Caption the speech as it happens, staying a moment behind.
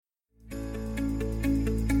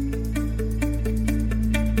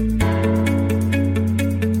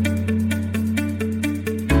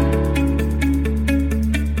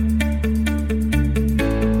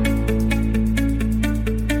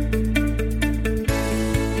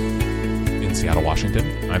Seattle,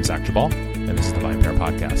 Washington. I'm Zach Jabal, and this is the VinePair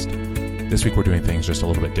Podcast. This week we're doing things just a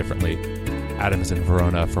little bit differently. Adam is in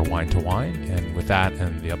Verona for Wine to Wine, and with that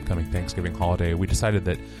and the upcoming Thanksgiving holiday, we decided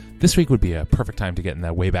that this week would be a perfect time to get in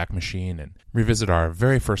that Wayback Machine and revisit our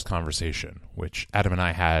very first conversation, which Adam and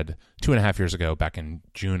I had 2.5 years ago, back in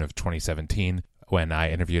June of 2017, when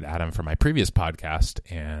I interviewed Adam for my previous podcast,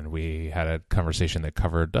 and we had a conversation that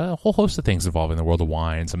covered a whole host of things involving the world of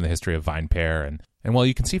wine, some of the history of VinePair, and while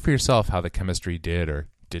you can see for yourself how the chemistry did or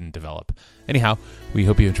didn't develop. Anyhow, we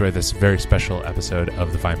hope you enjoy this very special episode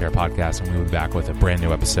of the VinePair Podcast, and we'll be back with a brand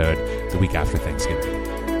new episode the week after Thanksgiving.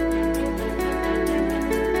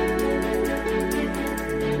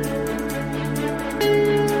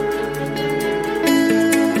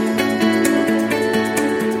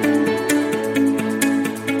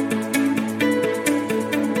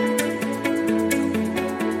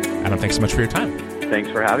 Thanks so much for your time. Thanks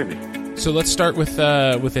for having me. So let's start with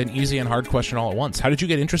an easy and hard question all at once. How did you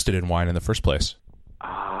get interested in wine in the first place?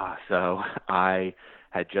 So I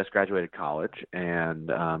had just graduated college,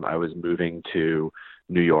 and I was moving to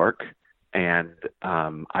New York, and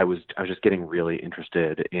I was just getting really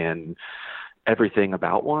interested in everything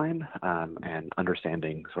about wine and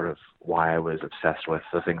understanding sort of why I was obsessed with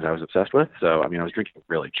the things I was obsessed with. So, I was drinking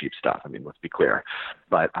really cheap stuff. Let's be clear.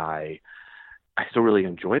 But I still really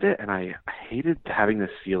enjoyed it, and I hated having this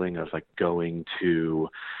feeling of like going to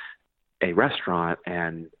a restaurant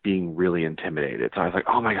and being really intimidated. So I was like,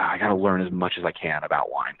 oh my God, I got to learn as much as I can about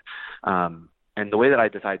wine. And the way that I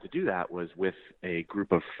decided to do that was with a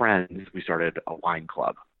group of friends. We started a wine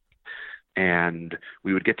club, and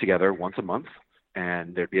we would get together once a month,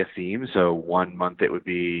 and there'd be a theme. So one month it would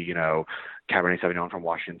be, Cabernet Sauvignon from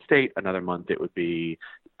Washington State. Another month it would be,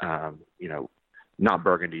 not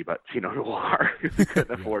Burgundy, but Pinot Noir, because we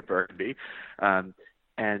couldn't afford Burgundy. And,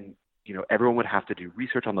 everyone would have to do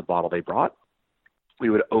research on the bottle they brought.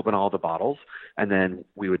 We would open all the bottles, and then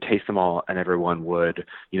we would taste them all, and everyone would,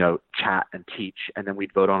 chat and teach, and then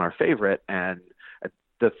we'd vote on our favorite. And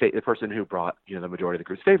the person who brought, the majority of the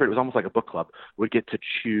group's favorite, it was almost like a book club, would get to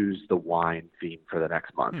choose the wine theme for the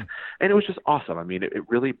next month. And it was just awesome. It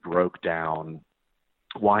really broke down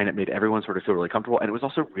wine. It made everyone sort of feel really comfortable. And it was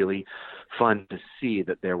also really fun to see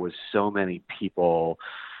that there was so many people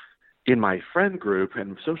in my friend group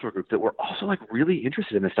and social group that were also like really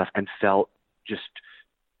interested in this stuff and felt just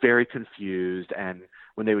very confused. And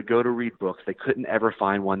when they would go to read books, they couldn't ever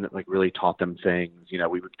find one that like really taught them things.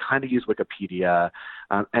 We would kind of use Wikipedia,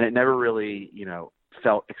 and it never really,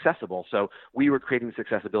 felt accessible. So we were creating this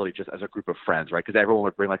accessibility just as a group of friends, right? Because everyone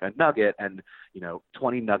would bring like a nugget, and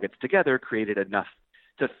 20 nuggets together created enough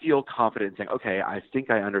to feel confident in saying, okay, I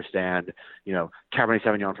think I understand, Cabernet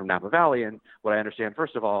Sauvignon from Napa Valley. And what I understand,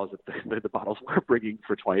 first of all, is that the bottles we're bringing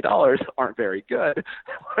for $20 aren't very good.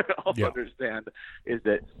 What I also understand is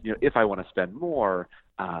that, if I want to spend more,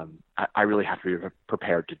 I really have to be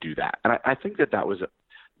prepared to do that. And I think that was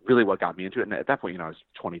really what got me into it. And at that point, I was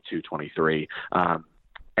 22, 23.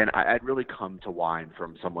 And I'd really come to wine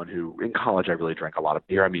from someone who, in college, I really drank a lot of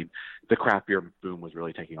beer. The craft beer boom was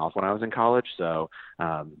really taking off when I was in college. So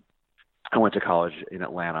I went to college in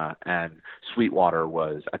Atlanta, and Sweetwater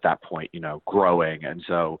was, at that point, growing. And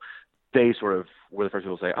so they sort of were the first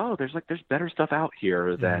people to say, oh, there's better stuff out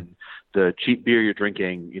here than the cheap beer you're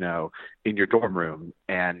drinking, in your dorm room.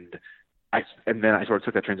 And then I sort of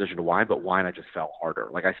took that transition to wine, but wine I just felt harder.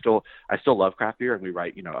 Like I still love craft beer, and we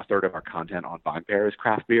write, a third of our content on VinePair is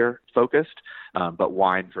craft beer focused. But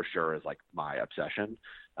wine for sure is like my obsession.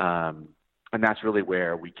 And that's really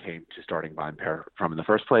where we came to starting VinePair from in the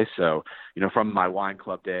first place. So, from my wine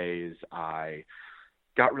club days, I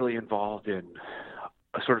got really involved in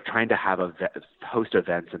sort of trying to have host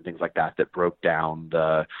events and things like that broke down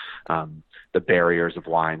the barriers of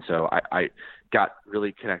wine. So I got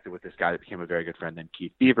really connected with this guy that became a very good friend named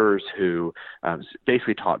Keith Beavers, who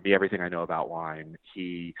basically taught me everything I know about wine.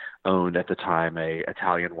 He owned at the time a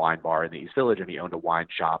Italian wine bar in the East Village, and he owned a wine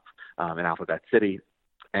shop in Alphabet City.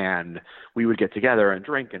 And we would get together and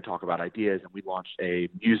drink and talk about ideas. And we launched a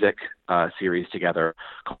music series together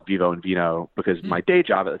called Vivo and Vino, because my day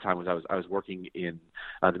job at the time was I was working in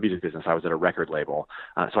the music business. I was at a record label.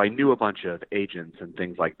 So I knew a bunch of agents and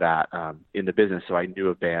things like that in the business. So I knew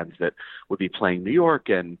of bands that would be playing New York,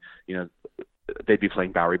 and, they'd be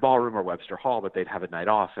playing Bowery Ballroom or Webster Hall, but they'd have a night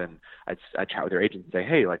off, and I'd chat with their agent and say,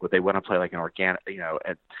 hey, like, would they want to play like an organic,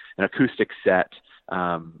 an acoustic set?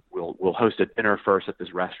 We'll host a dinner first at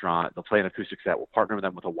this restaurant. They'll play an acoustic set. We'll partner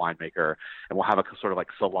them with a winemaker, and we'll have a sort of like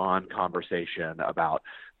salon conversation about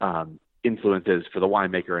influences for the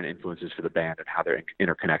winemaker and influences for the band and how they're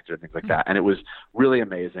interconnected and things like that. And it was really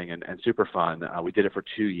amazing and super fun. We did it for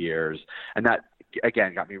 2 years, and that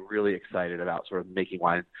again got me really excited about sort of making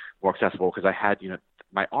wine more accessible, because I had,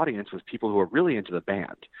 my audience was people who were really into the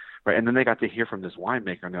band, right? And then they got to hear from this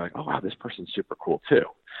winemaker and they're like, oh wow, this person's super cool too.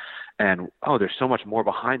 And oh, there's so much more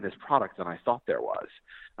behind this product than I thought there was.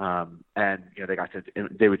 And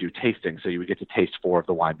they would do tasting, so you would get to taste 4 of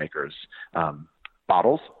the winemaker's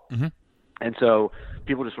bottles. Mm-hmm. And so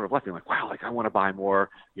people just sort of left me like, wow, like I want to buy more,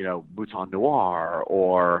 Mouton Noir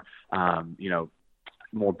or,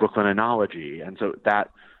 more Brooklyn Enology. And so that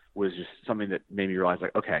was just something that made me realize,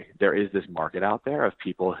 like, okay, there is this market out there of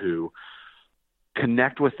people who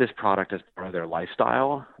connect with this product as part of their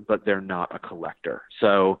lifestyle, but they're not a collector.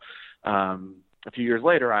 So a few years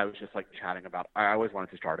later, I was just like chatting about, I always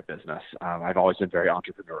wanted to start a business. I've always been very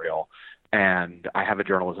entrepreneurial, and I have a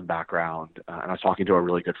journalism background. And I was talking to a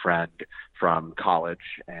really good friend from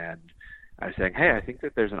college, and I was saying, hey, I think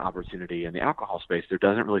that there's an opportunity in the alcohol space. There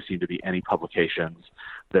doesn't really seem to be any publications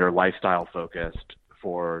that are lifestyle focused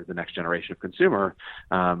for the next generation of consumer.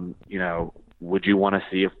 Would you want to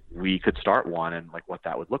see if we could start one and like what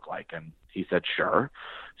that would look like? And he said, sure.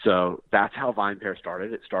 So that's how VinePair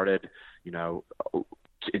started. It started,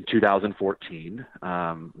 in 2014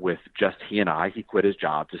 with just he and I. He quit his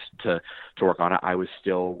job just to work on it. I was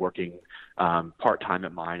still working part-time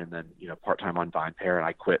at mine, and then, part-time on VinePair, and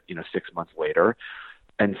I quit, 6 months later.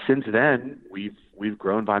 And since then, we've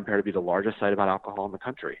grown VinePair to be the largest site about alcohol in the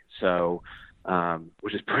country. So,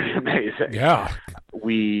 which is pretty amazing. Yeah.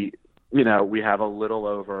 We have a little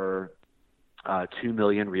over 2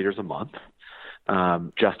 million readers a month,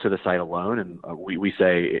 just to the site alone. And we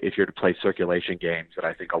say if you're to play circulation games that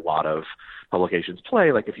I think a lot of publications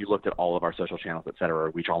play, like if you looked at all of our social channels, et cetera,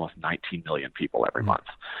 we reach almost 19 million people every month.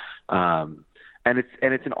 And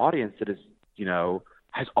it's an audience that is,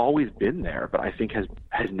 has always been there, but I think has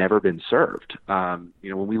never been served. When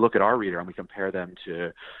we look at our reader and we compare them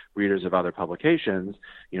to readers of other publications,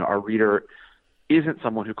 our reader isn't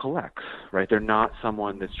someone who collects, right? They're not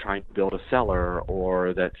someone that's trying to build a cellar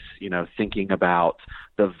or that's, thinking about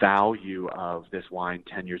the value of this wine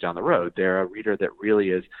 10 years down the road. They're a reader that really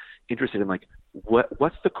is interested in like,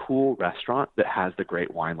 what's the cool restaurant that has the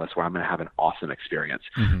great wine list where I'm going to have an awesome experience?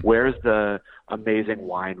 Mm-hmm. Where's the amazing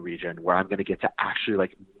wine region where I'm going to get to actually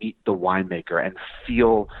like meet the winemaker and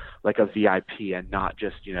feel like a VIP and not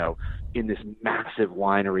just, in this massive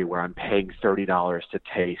winery where I'm paying $30 to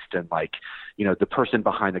taste and like, the person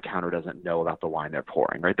behind the counter doesn't know about the wine they're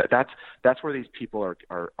pouring, right? That's where these people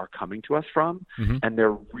are coming to us from. Mm-hmm. And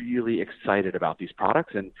they're really excited about these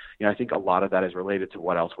products. And, I think a lot of that is related to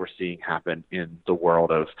what else we're seeing happen in the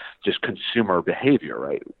world of just consumer behavior,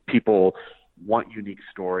 right? People want unique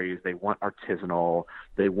stories. They want artisanal.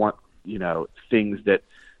 They want, things that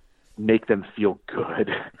make them feel good.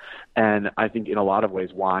 And I think in a lot of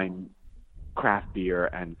ways, wine, craft beer,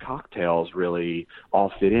 and cocktails really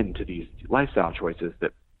all fit into these lifestyle choices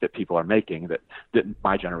that people are making, that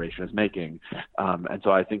my generation is making. And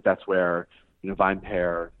so I think that's where,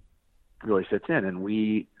 VinePair really fits in. And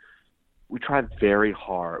we tried very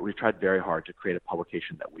hard. We've tried very hard to create a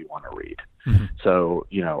publication that we want to read. Mm-hmm. So,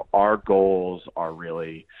 our goals are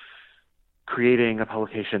really creating a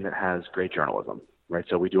publication that has great journalism, right?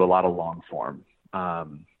 So we do a lot of long form.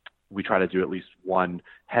 We try to do at least one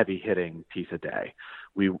heavy-hitting piece a day.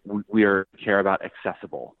 We care about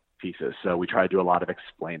accessible pieces, so we try to do a lot of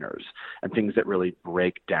explainers and things that really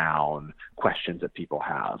break down questions that people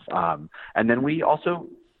have. And then we also,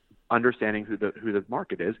 understanding who the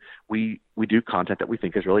market is, we do content that we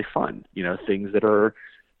think is really fun. Things that are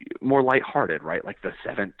more lighthearted, right? Like the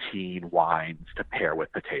 17 wines to pair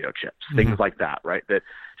with potato chips, mm-hmm. things like that, right? That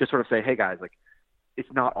just sort of say, hey guys, like,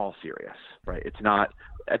 it's not all serious, right? It's not,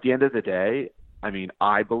 at the end of the day, I mean,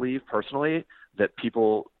 I believe personally that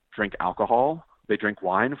people drink alcohol, they drink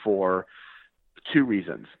wine for 2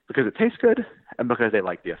 reasons: because it tastes good and because they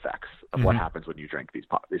like the effects of mm-hmm. what happens when you drink these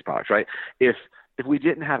products, right? If we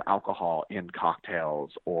didn't have alcohol in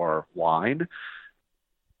cocktails or wine,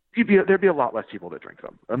 there'd be a lot less people that drink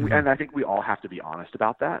them. Mm-hmm. And I think we all have to be honest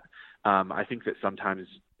about that. I think that sometimes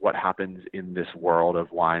what happens in this world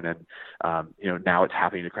of wine and, now it's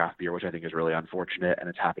happening to craft beer, which I think is really unfortunate, and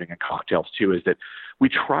it's happening in cocktails too, is that we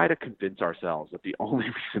try to convince ourselves that the only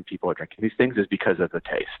reason people are drinking these things is because of the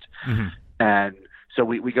taste. Mm-hmm. And so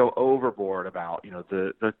we go overboard about,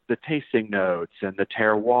 the tasting notes and the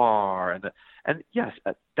terroir and yes,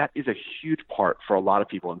 that is a huge part for a lot of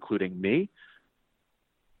people, including me.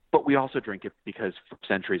 But we also drink it because for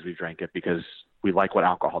centuries we've drank it because we like what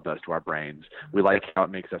alcohol does to our brains. We like how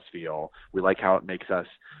it makes us feel. We like how it makes us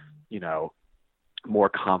more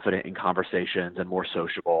confident in conversations and more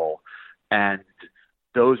sociable. And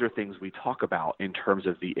those are things we talk about in terms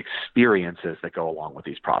of the experiences that go along with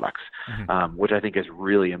these products, which I think is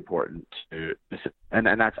really important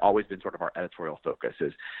and that's always been sort of our editorial focus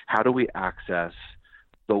is how do we access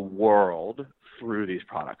the world through these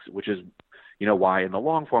products, which is, why in the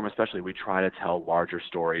long form, especially, we try to tell larger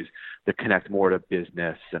stories that connect more to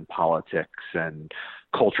business and politics and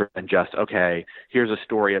culture than just, okay, here's a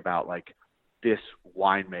story about like this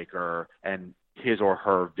winemaker and his or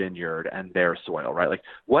her vineyard and their soil, right? Like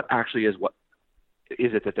what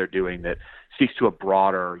is it that they're doing that speaks to a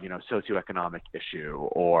broader, socioeconomic issue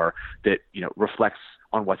or that, reflects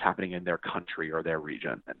on what's happening in their country or their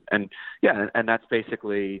region. And that's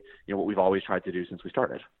basically, what we've always tried to do since we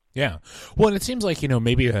started. Yeah. Well, and it seems like,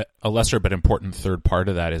 maybe a lesser but important third part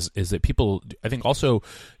of that is that people, I think, also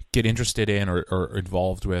get interested in or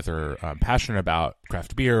involved with or passionate about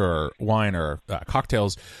craft beer or wine or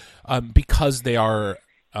cocktails because they are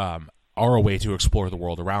a way to explore the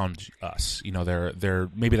world around us. They're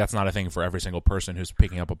maybe that's not a thing for every single person who's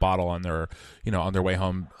picking up a bottle on their way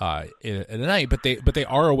home in the night, but they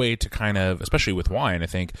are a way to kind of, especially with wine, I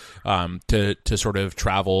think, to sort of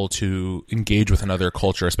travel, to engage with another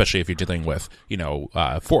culture, especially if you're dealing with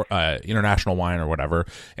international wine or whatever.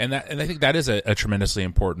 And I think that is a tremendously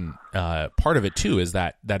important part of it too, is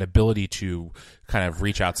that ability to kind of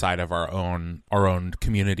reach outside of our own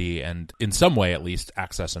community and in some way at least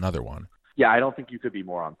access another one. Yeah, I don't think you could be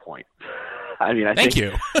more on point. I mean, I Thank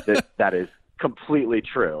think you. that is completely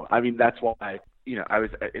true. I mean, that's why,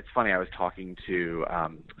 it's funny, I was talking to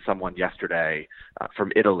someone yesterday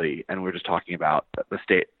from Italy, and we were just talking about the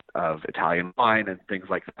state of Italian wine and things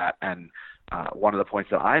like that. And one of the points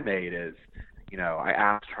that I made is, I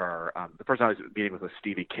asked her, the person I was meeting with was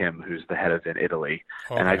Stevie Kim, who's the head of in Italy.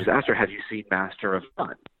 Okay. And I just asked her, have you seen Master of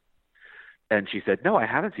None? And she said, no, I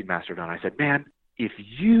haven't seen Master of None. I said, man, if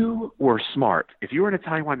you were smart, if you were an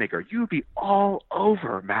Italian winemaker, you would be all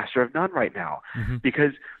over Master of None right now,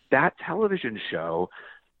 because that television show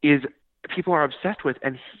is people are obsessed with,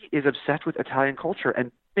 and he is obsessed with Italian culture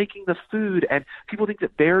and making the food, and people think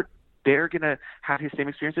that they're going to have his same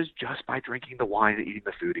experiences just by drinking the wine and eating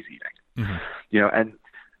the food he's eating. And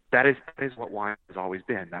that is what wine has always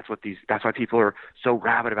been. That's why people are so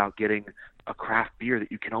rabid about getting a craft beer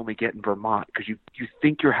that you can only get in Vermont, because you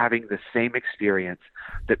think you're having the same experience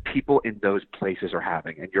that people in those places are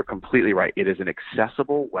having. And you're completely right. It is an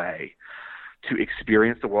accessible way to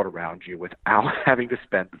experience the world around you without having to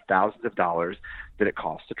spend the thousands of dollars that it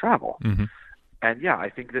costs to travel. And yeah, I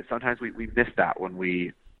think that sometimes we miss that when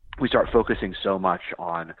we start focusing so much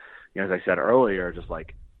on, as I said earlier, just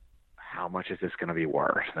like, how much is this going to be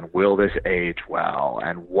worth? And will this age well?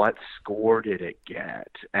 And what score did it get?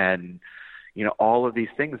 And, all of these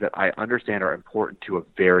things that I understand are important to a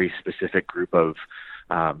very specific group of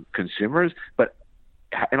consumers, but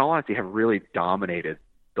in all honesty have really dominated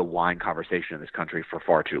the wine conversation in this country for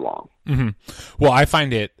far too long. Well, I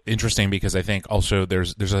find it interesting because I think also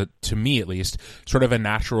there's a, to me at least, sort of a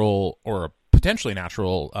natural or a potentially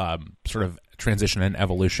natural sort of transition and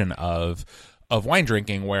evolution of wine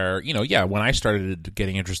drinking where, when I started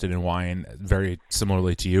getting interested in wine, very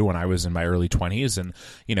similarly to you, when I was in my early 20s and,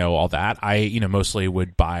 all that, I, mostly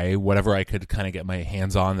would buy whatever I could kind of get my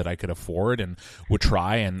hands on that I could afford and would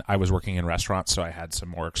try. And I was working in restaurants, so I had some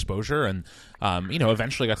more exposure and,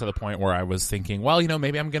 eventually got to the point where I was thinking, well,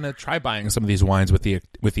 maybe I'm going to try buying some of these wines with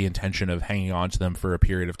the intention of hanging on to them for a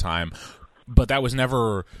period of time. But that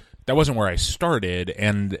wasn't where I started,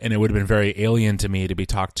 and it would have been very alien to me to be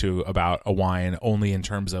talked to about a wine only in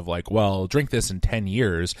terms of like, well, drink this in 10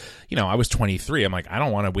 years. I was 23. I'm like, I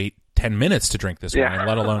don't want to wait 10 minutes to drink this wine,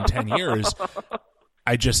 let alone 10 years.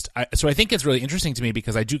 So I think it's really interesting to me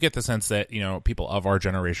because I do get the sense that, people of our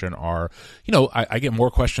generation are, I get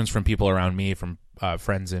more questions from people around me, from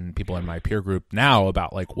friends and people in my peer group now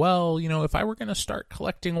about like, well, if I were going to start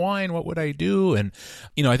collecting wine, what would I do? And,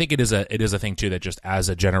 I think it is a thing too, that just as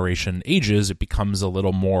a generation ages, it becomes a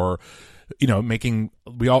little more,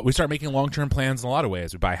 we start making long-term plans in a lot of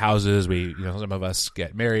ways. We buy houses, some of us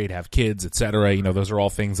get married, have kids, etc. Those are all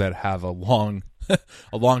things that have a long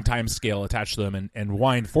time scale attached to them, and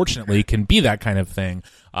wine, fortunately, can be that kind of thing.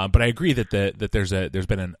 But I agree that there's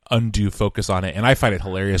been an undue focus on it, and I find it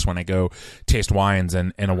hilarious when I go taste wines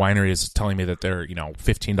and a winery is telling me that their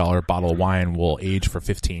 $15 bottle of wine will age for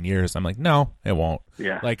 15 years. I'm like, no, it won't.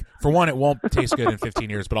 Yeah. Like, for one, it won't taste good in 15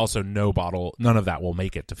 years, but also none of that will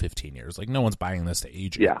make it to 15 years. Like, no one's buying this to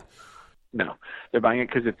age it. Yeah. No, they're buying it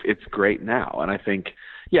because it's great now, and I think,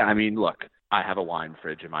 look, I have a wine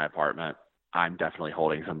fridge in my apartment. I'm definitely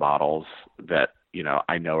holding some bottles that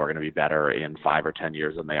I know are going to be better in 5 or 10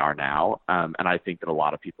 years than they are now. And I think that a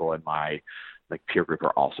lot of people in my peer group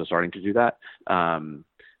are also starting to do that.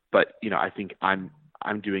 But I think I'm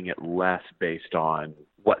doing it less based on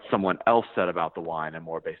what someone else said about the wine and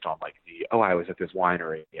more based on I was at this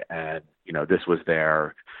winery and, this was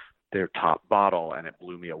their top bottle and it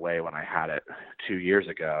blew me away when I had it 2 years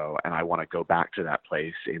ago. And I want to go back to that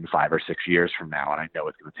place in 5 or 6 years from now. And I know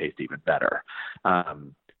it's going to taste even better.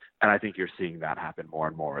 And I think you're seeing that happen more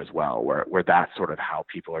and more as well, where that's sort of how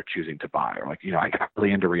people are choosing to buy. Or I got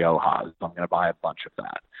really into Rioja, so I'm going to buy a bunch of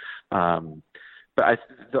that. But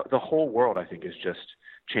the whole world, I think, is just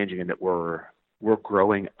changing in that we're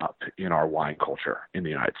growing up in our wine culture in the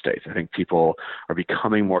United States. I think people are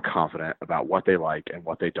becoming more confident about what they like and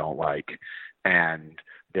what they don't like, and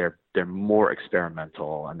they're more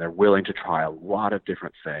experimental and they're willing to try a lot of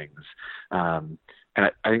different things. And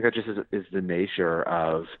I think that just is the nature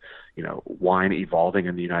of, wine evolving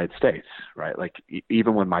in the United States, right?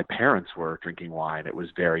 Even when my parents were drinking wine, it was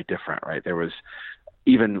very different, right? There was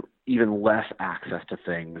even less access to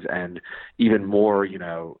things and even more,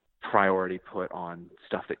 priority put on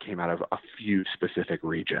stuff that came out of a few specific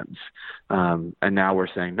regions. And now we're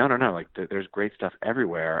saying, no, there's great stuff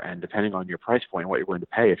everywhere. And depending on your price point, what you're willing to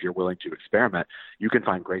pay, if you're willing to experiment, you can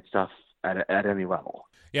find great stuff at any level.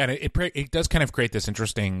 Yeah, and it does kind of create this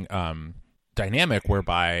interesting dynamic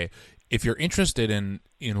whereby if you're interested in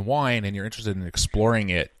wine and you're interested in exploring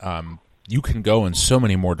it, you can go in so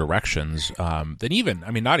many more directions than even,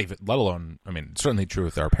 not even, let alone, certainly true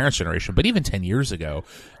with our parents' generation, but even 10 years ago,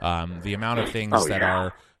 the amount of things that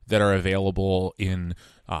are available in,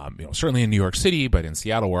 certainly in New York City, but in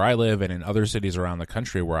Seattle where I live and in other cities around the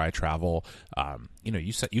country where I travel,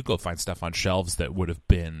 you go find stuff on shelves that would have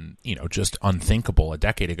been, just unthinkable a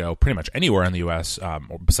decade ago, pretty much anywhere in the U.S.,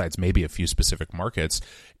 or besides maybe a few specific markets.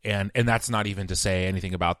 And that's not even to say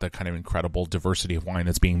anything about the kind of incredible diversity of wine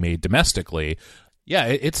that's being made domestically. Yeah,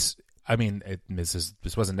 this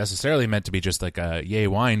wasn't necessarily meant to be just like a Yay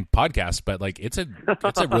Wine podcast, but it's a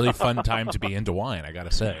really fun time to be into wine, I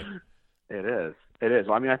gotta say. It is.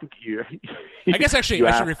 Well, I think you. I guess actually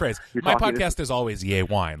I should rephrase. My podcast is always Yay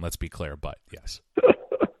Wine. Let's be clear, but yes.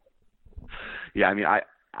 Yeah,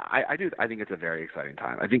 I do. I think it's a very exciting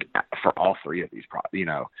time. I think for all three of these,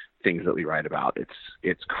 things that we write about,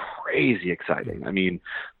 it's crazy exciting.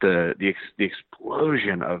 The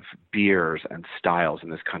explosion of beers and styles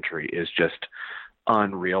in this country is just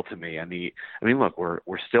unreal to me. Look,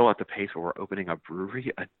 we're still at the pace where we're opening a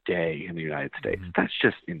brewery a day in the United States. Mm-hmm. That's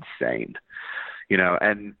just insane.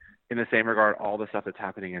 And in the same regard, all the stuff that's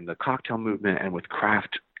happening in the cocktail movement and with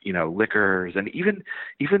craft, liquors, and even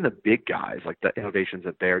the big guys, like the innovations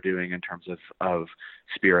that they're doing in terms of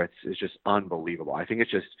spirits is just unbelievable. I think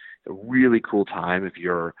it's just a really cool time if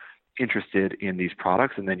you're interested in these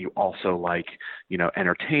products, and then you also like,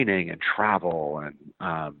 entertaining and travel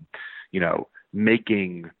and,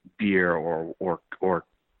 making beer or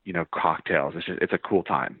cocktails. It's a cool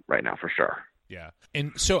time right now for sure. Yeah.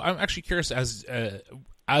 And so I'm actually curious, as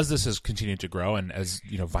this has continued to grow and as,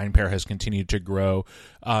 VinePair has continued to grow,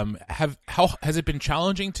 how has it been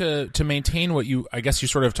challenging to maintain what you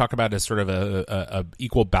sort of talk about as sort of a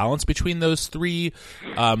equal balance between those three,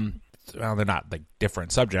 well, they're not like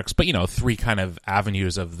different subjects, but, three kind of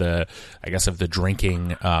avenues of the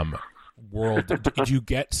drinking, world. Do you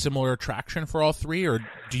get similar traction for all three, or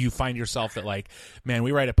do you find yourself that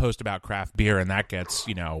we write a post about craft beer and that gets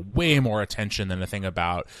way more attention than a thing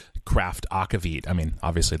about craft akvavit?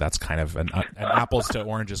 Obviously that's kind of an apples to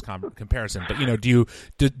oranges comparison, but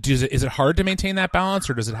is it hard to maintain that balance,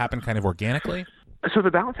 or does it happen kind of organically? So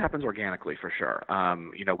the balance happens organically for sure.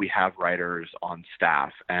 We have writers on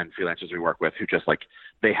staff and freelancers we work with who just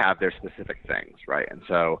they have their specific things, right? And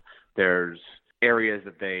so there's areas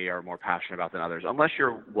that they are more passionate about than others, unless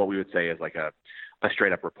you're what we would say is a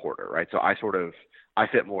straight up reporter, right? So I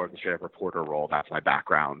fit more of the straight up reporter role. That's my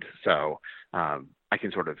background. So I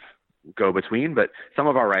can sort of go between, but some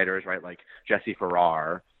of our writers, right, like Jesse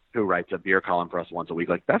Farrar, who writes a beer column for us once a week,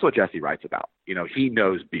 that's what Jesse writes about. He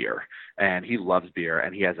knows beer and he loves beer,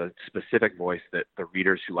 and he has a specific voice that the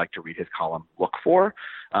readers who like to read his column look for.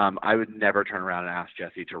 I would never turn around and ask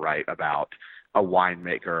Jesse to write about a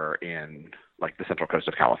winemaker in the Central Coast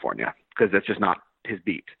of California, because that's just not his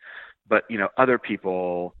beat. But, other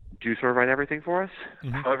people do sort of write everything for us.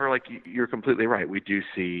 Mm-hmm. However, you're completely right. We do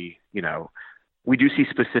see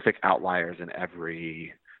specific outliers in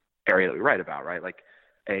every area that we write about, right?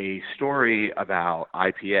 A story about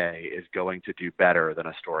IPA is going to do better than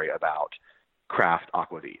a story about craft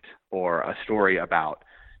akvavit, or a story about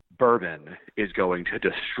bourbon is going to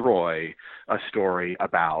destroy a story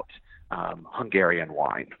about Hungarian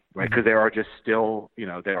wine, right? Because there are just still,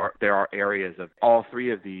 there are areas of all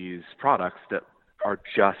three of these products that are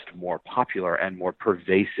just more popular and more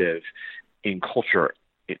pervasive in culture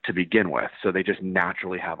to begin with. So they just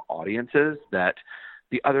naturally have audiences that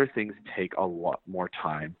the other things take a lot more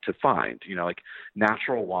time to find. Like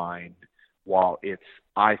natural wine, while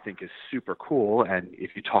I think is super cool, and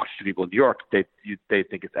if you talk to people in New York, they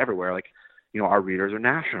think it's everywhere. Like, our readers are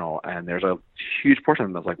national, and there's a huge portion of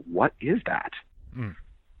them that's like, what is that? Mm.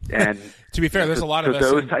 And to be fair, there's a lot of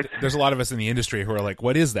us. There's a lot of us in the industry who are like,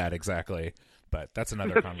 "What is that exactly?" But that's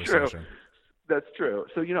another conversation. True. That's true.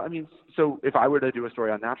 So so if I were to do a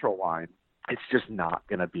story on natural wine, it's just not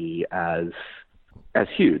going to be as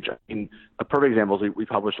huge. I mean, a perfect example is we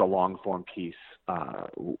published a long form piece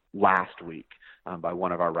last week by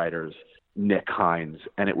one of our writers, Nick Hines,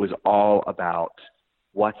 and it was all about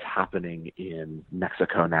what's happening in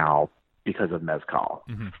Mexico now because of mezcal,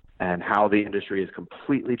 and how the industry is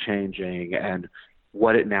completely changing, and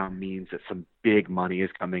what it now means that some big money is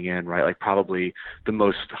coming in, right? Like probably the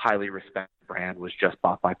most highly respected brand was just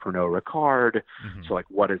bought by Pernod Ricard. So like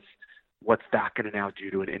what's that going to now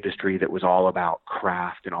do to an industry that was all about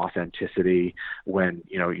craft and authenticity when,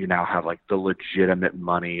 you now have like the legitimate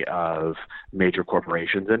money of major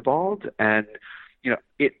corporations involved? And,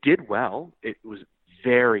 it did well. It was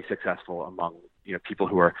very successful among, people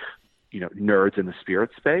who are, nerds in the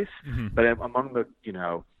spirit space, but among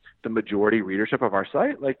the majority readership of our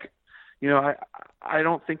site, like, I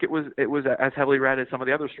don't think it was as heavily read as some of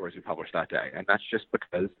the other stories we published that day. And that's just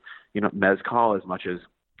because, mezcal, as much as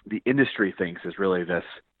the industry thinks is really this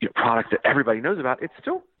product that everybody knows about, it's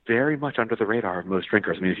still very much under the radar of most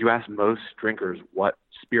drinkers. I mean, if you ask most drinkers what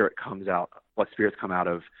spirits come out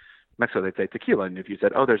of Mexico, they'd say tequila. And if you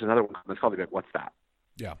said, oh, there's another one, mezcal, they'd be like, what's that?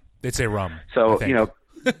 Yeah, they'd say rum. So,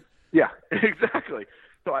 yeah, exactly.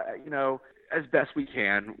 So, as best we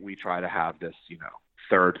can, we try to have this,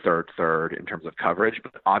 third in terms of coverage.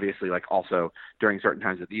 But obviously, like also during certain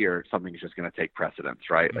times of the year, something's just going to take precedence,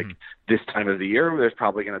 right? Like this time of the year, there's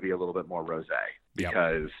probably going to be a little bit more rosé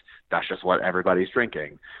because that's just what everybody's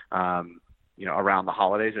drinking. Around the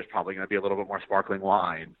holidays, there's probably going to be a little bit more sparkling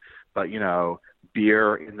wine. But,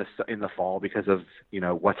 beer in the fall because of,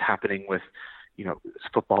 what's happening with,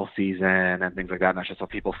 football season and things like that. And that's just what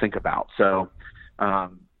people think about. So,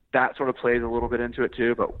 that sort of plays a little bit into it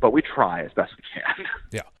too, but we try as best we can.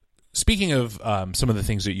 Yeah. Speaking of some of the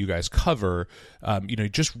things that you guys cover, you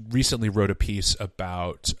just recently wrote a piece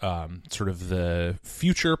about sort of the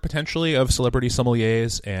future potentially of celebrity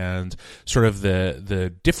sommeliers and sort of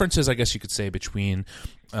the differences, I guess you could say, between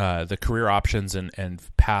the career options and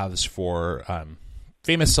paths for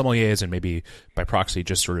famous sommeliers and maybe by proxy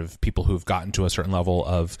just sort of people who've gotten to a certain level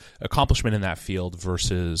of accomplishment in that field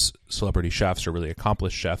versus celebrity chefs or really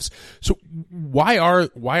accomplished chefs. So why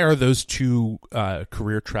are those two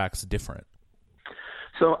career tracks different?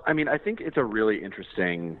 So, I mean, I think it's a really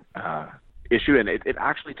interesting issue, and it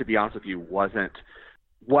actually, to be honest with you, wasn't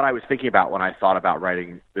what I was thinking about when I thought about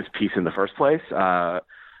writing this piece in the first place.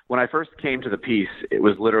 When I first came to the piece, it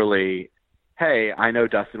was literally, hey, I know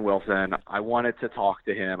Dustin Wilson. I wanted to talk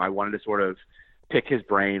to him. I wanted to sort of pick his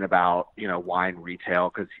brain about, wine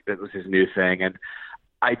retail because it was his new thing. And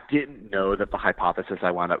I didn't know that the hypothesis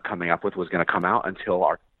I wound up coming up with was going to come out until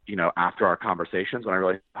after our conversations when I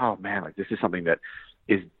realized, oh man, like this is something that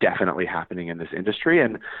is definitely happening in this industry.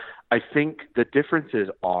 And I think the differences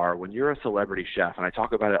are when you're a celebrity chef, and I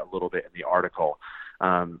talk about it a little bit in the article,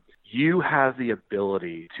 you have the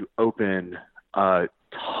ability to open a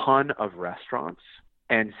ton of restaurants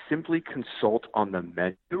and simply consult on the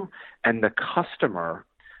menu, and the customer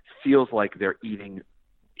feels like they're eating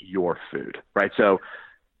your food, right? So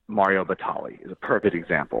Mario Batali is a perfect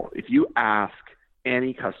example. If you ask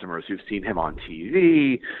any customers who've seen him on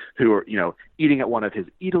TV, who are, eating at one of his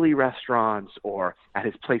Italy restaurants or at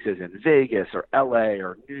his places in Vegas or LA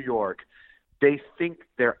or New York, they think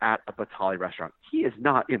they're at a Batali restaurant. He is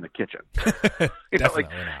not in the kitchen.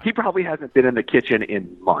 Not. He probably hasn't been in the kitchen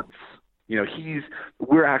in months.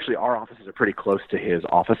 Our offices are pretty close to his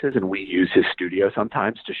offices, and we use his studio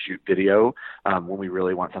sometimes to shoot video when we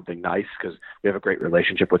really want something nice because we have a great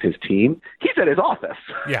relationship with his team. He's at his office.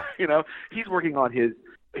 Yeah. He's working on his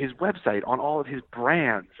website, on all of his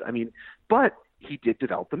brands. I mean, but he did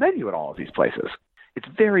develop the menu at all of these places. It's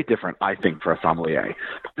very different, I think, for a sommelier.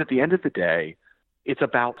 But at the end of the day, it's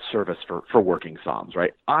about service for working somms,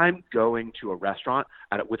 right? I'm going to a restaurant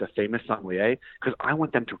with a famous sommelier because I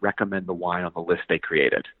want them to recommend the wine on the list they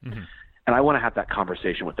created. And I want to have that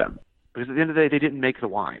conversation with them because at the end of the day, they didn't make the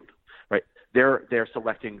wine. right? They're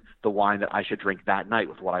selecting the wine that I should drink that night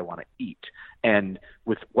with what I want to eat and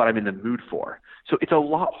with what I'm in the mood for. So it's a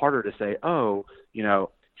lot harder to say, oh,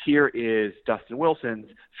 here is Dustin Wilson's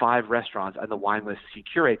 5 restaurants and the wine list he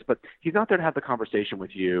curates, but he's not there to have the conversation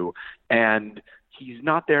with you, and he's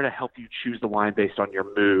not there to help you choose the wine based on your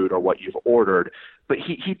mood or what you've ordered, but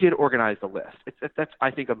he did organize the list. That's, I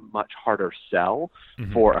think, a much harder sell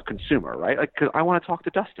for a consumer, right? Like, 'cause I want to talk to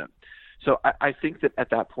Dustin. So I think that at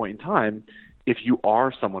that point in time, if you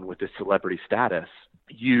are someone with this celebrity status,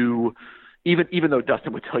 you, even though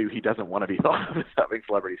Dustin would tell you he doesn't want to be thought of as having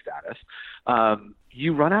celebrity status,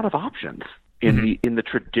 you run out of options in the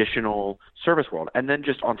traditional service world. And then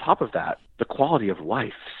just on top of that, the quality of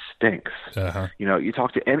life stinks. You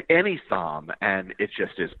talk to any som, and it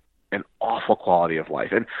just is an awful quality of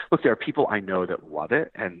life. And look, there are people I know that love it,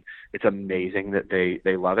 and it's amazing that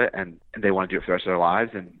they love it and they want to do it for the rest of their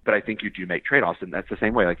lives. But I think you do make trade-offs, and that's the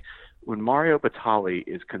same way. Like when Mario Batali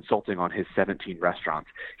is consulting on his 17 restaurants,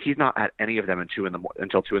 he's not at any of them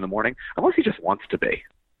until 2 a.m, unless he just wants to be.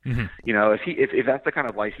 If that's the kind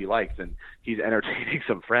of life he likes and he's entertaining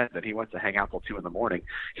some friends and he wants to hang out till 2 a.m,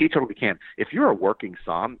 he totally can. If you're a working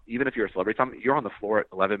som, even if you're a celebrity som, you're on the floor at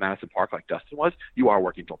 11 Madison Park like Dustin was, you are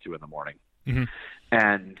working till 2 a.m.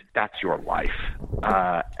 And that's your life.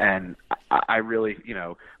 And I really,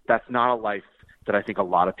 that's not a life that I think a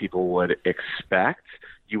lot of people would expect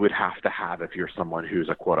you would have to have if you're someone who's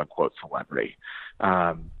a quote unquote celebrity.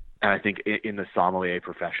 And I think in the sommelier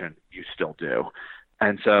profession, you still do.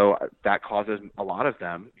 And so that causes a lot of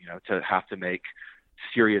them, to have to make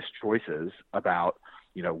serious choices about,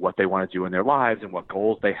 what they want to do in their lives and what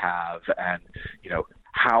goals they have and,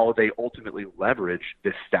 how they ultimately leverage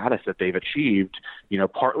this status that they've achieved,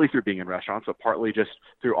 partly through being in restaurants, but partly just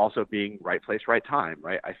through also being right place, right time,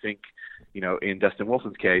 right? I think, in Dustin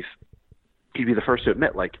Wilson's case, he'd be the first to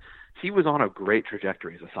admit, like, he was on a great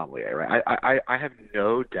trajectory as a sommelier, right? I have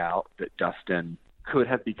no doubt that Dustin could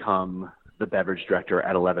have become the beverage director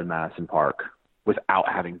at 11 Madison Park without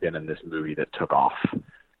having been in this movie that took off.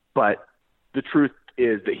 But the truth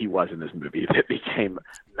is that he was in this movie that became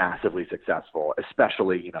massively successful,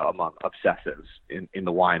 especially, among obsessives in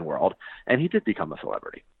the wine world. And he did become a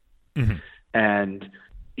celebrity. And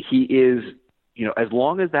he is, as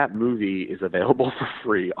long as that movie is available for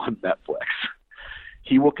free on Netflix,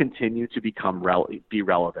 he will continue to be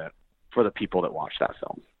relevant for the people that watch that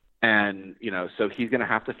film. And, so he's going to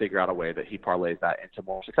have to figure out a way that he parlays that into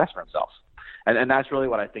more success for himself. And that's really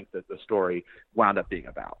what I think that the story wound up being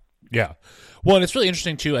about. Yeah. Well, and it's really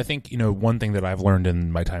interesting too. I think, one thing that I've learned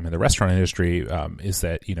in my time in the restaurant industry is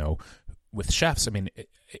that, with chefs, I mean,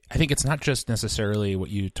 I think it's not just necessarily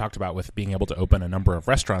what you talked about with being able to open a number of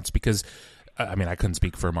restaurants, because I mean, I couldn't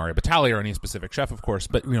speak for Mario Batali or any specific chef, of course,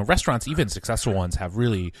 but, restaurants, even successful ones, have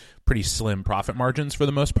really pretty slim profit margins for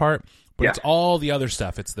the most part. But it's all the other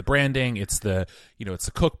stuff. It's the branding. It's the, it's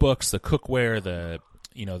the cookbooks, the cookware,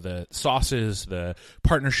 the sauces, the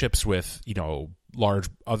partnerships with, large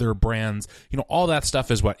other brands, all that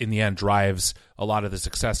stuff is what in the end drives a lot of the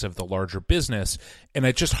success of the larger business. And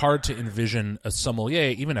it's just hard to envision a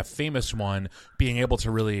sommelier, even a famous one, being able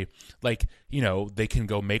to really, like, they can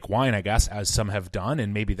go make wine, I guess, as some have done,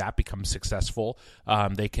 and maybe that becomes successful.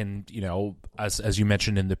 They can, as you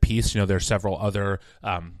mentioned in the piece, there's several other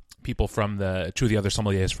people from two of the other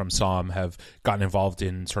sommeliers from SOM have gotten involved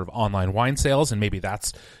in sort of online wine sales, and maybe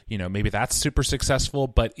that's super successful.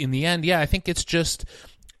 But in the end, I think it's just,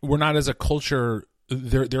 we're not, as a culture,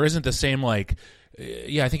 there isn't the same, like,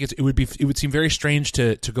 I think it would seem very strange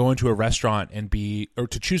to go into a restaurant or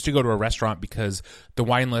to choose to go to a restaurant because the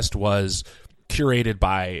wine list was curated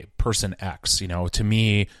by person X. To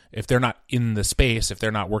me, if they're not in the space, if they're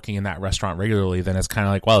not working in that restaurant regularly, then it's kind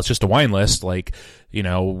of like, well, it's just a wine list. Like,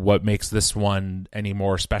 what makes this one any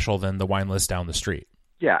more special than the wine list down the street?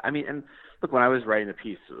 Yeah. I mean, and look, when I was writing the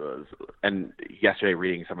piece and yesterday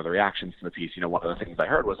reading some of the reactions to the piece, one of the things I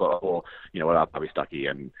heard was, what about Bobby Stuckey?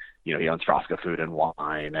 And, he owns Frasca Food and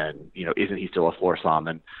Wine, and, isn't he still a floor som?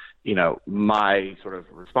 And, my sort of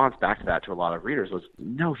response back to that to a lot of readers was,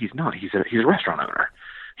 no, he's not. He's a restaurant owner.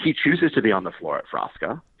 He chooses to be on the floor at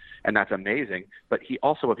Frasca, and that's amazing. But he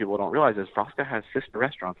also, what people don't realize is Frasca has sister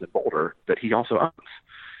restaurants in Boulder that he also owns.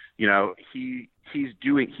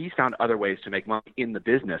 He's found other ways to make money in the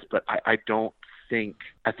business, but I don't think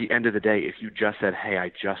at the end of the day, if you just said, hey,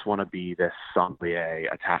 I just want to be this sommelier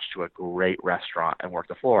attached to a great restaurant and work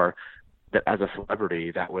the floor, that as a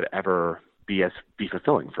celebrity that would ever be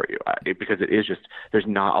fulfilling for you, because it is just, there's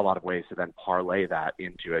not a lot of ways to then parlay that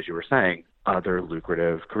into, as you were saying, other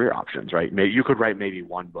lucrative career options, right? You could write maybe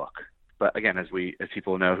one book, but again, as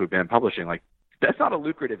people know who've been in publishing, like, that's not a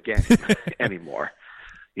lucrative game anymore.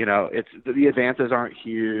 You know, it's the advances aren't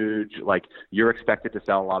huge. Like, you're expected to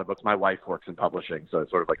sell a lot of books. My wife works in publishing, so it's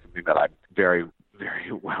sort of like something that I'm very,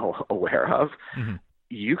 very well aware of. Mm-hmm.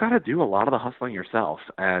 You got to do a lot of the hustling yourself.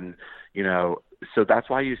 And, you know, so that's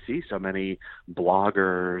why you see so many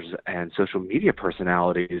bloggers and social media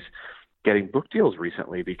personalities getting book deals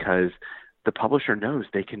recently, because the publisher knows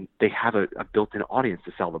they have a built-in audience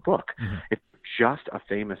to sell the book. Mm-hmm. It's just a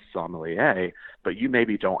famous sommelier, but you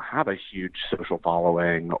maybe don't have a huge social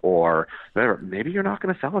following or whatever. Maybe you're not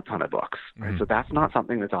going to sell a ton of books. Right? Mm-hmm. So that's not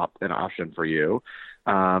something that's an option for you.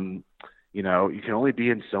 You know, you can only be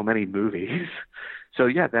in so many movies. So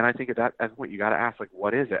yeah, then I think at that point you got to ask, like,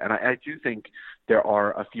 what is it? And I do think there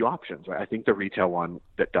are a few options. Right? I think the retail one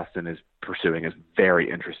that Dustin is pursuing is very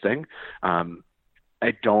interesting.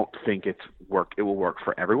 I don't think it will work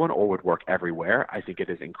for everyone or would work everywhere. I think it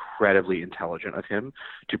is incredibly intelligent of him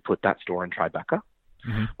to put that store in Tribeca,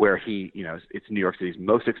 mm-hmm. where he, you know, it's New York City's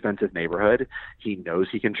most expensive neighborhood. He knows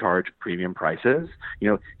he can charge premium prices. You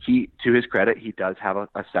know, to his credit, he does have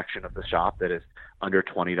a section of the shop that is under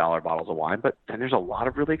 $20 bottles of wine, but then there's a lot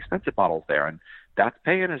of really expensive bottles there, and that's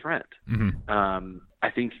paying his rent. Mm-hmm. I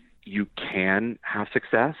think you can have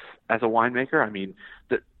success as a winemaker. I mean,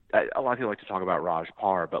 a lot of people like to talk about Raj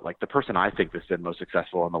Parr, but like the person I think that's been most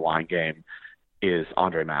successful in the wine game is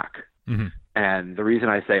Andre Mack. Mm-hmm. And the reason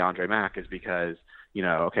I say Andre Mack is because, you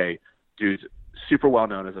know, okay, dude's super well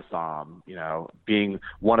known as a som, you know, being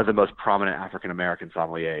one of the most prominent African-American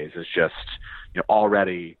sommeliers is just, you know,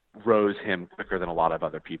 already rose him quicker than a lot of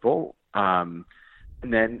other people. And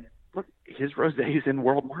then look, his rosé is in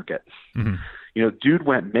world market. Mm-hmm. You know, dude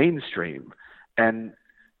went mainstream, and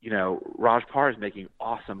you know, Raj Parr is making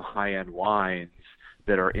awesome high-end wines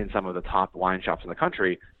that are in some of the top wine shops in the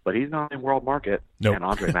country, but he's not in world market. Nope. And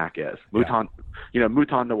Andre Mack is. Mouton, you know,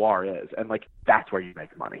 Mouton Noir is. And, like, that's where you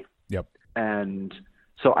make money. Yep. And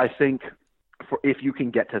so I think if you can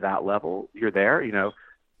get to that level, you're there. You know,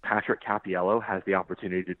 Patrick Cappiello has the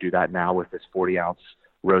opportunity to do that now with this 40-ounce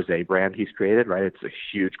rosé brand he's created, right? It's a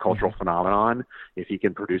huge cultural mm-hmm. phenomenon. If he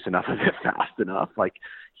can produce enough of it fast enough, like,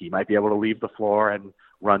 he might be able to leave the floor and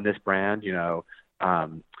run this brand. You know,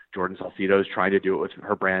 Jordan Salcido is trying to do it with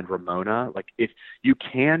her brand Ramona. Like, if you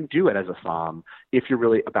can do it as a som, if you're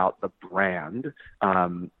really about the brand,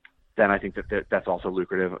 then I think that's also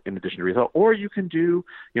lucrative in addition to retail. Or you can do, you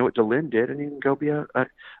know, what DeLynn did, and you can go be a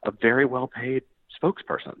very well-paid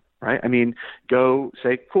spokesperson, right? I mean, go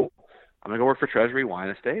say, cool, I'm going to go work for Treasury Wine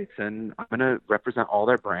Estates, and I'm going to represent all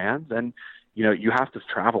their brands. And, you know, you have to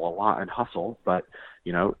travel a lot and hustle, but,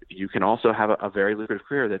 you know, you can also have a very lucrative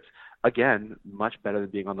career that's, again, much better than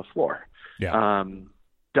being on the floor. Yeah.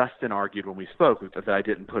 Dustin argued when we spoke that I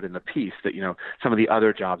didn't put in the piece that, you know, some of the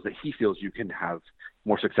other jobs that he feels you can have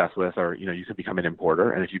more success with are, you know, you can become an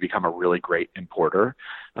importer. And if you become a really great importer,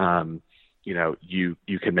 you know, you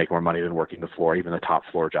can make more money than working the floor, even the top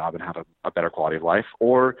floor job, and have a better quality of life.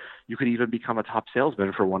 Or you could even become a top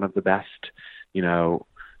salesman for one of the best, you know,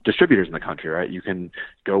 distributors in the country, right? You can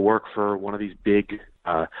go work for one of these big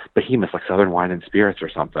behemoths like Southern Wine and Spirits or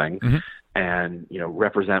something, mm-hmm. and, you know,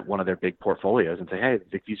 represent one of their big portfolios and say, hey,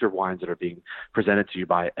 these are wines that are being presented to you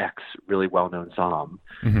by X really well-known som,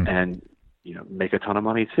 mm-hmm. and, you know, make a ton of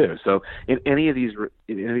money too. So in any of these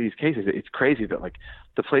cases, it's crazy that, like,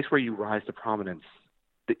 the place where you rise to prominence,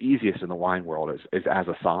 the easiest in the wine world is as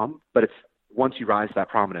a som, but it's once you rise to that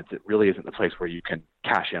prominence, it really isn't the place where you can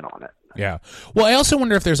cash in on it. Yeah. Well, I also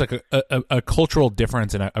wonder if there's like a cultural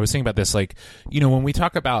difference. And I was thinking about this, like, you know, when we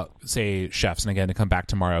talk about, say, chefs, and again, to come back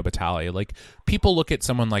to Mario Batali, like, people look at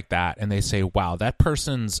someone like that and they say, wow, that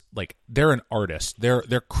person's like, they're an artist. They're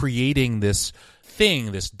creating this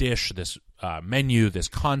thing, this dish, this menu, this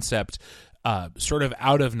concept, sort of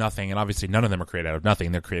out of nothing. And obviously none of them are created out of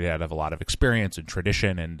nothing. They're created out of a lot of experience and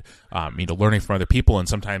tradition and, you know, learning from other people. And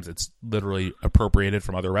sometimes it's literally appropriated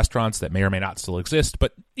from other restaurants that may or may not still exist.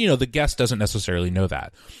 But, you know, the guest doesn't necessarily know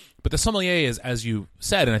that. But the sommelier is, as you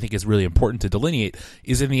said, and I think is really important to delineate,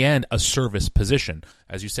 is in the end a service position.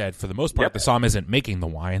 As you said, for the most part, yep. The som isn't making the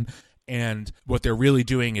wine. And what they're really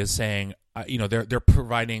doing is saying, you know, they're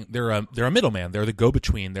providing, they're a middleman. They're the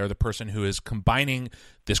go-between. They're the person who is combining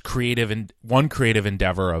this one creative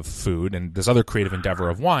endeavor of food and this other creative endeavor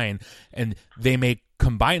of wine, and they may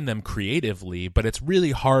combine them creatively, but it's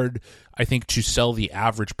really hard, I think, to sell the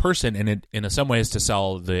average person, and in some ways to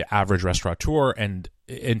sell the average restaurateur, and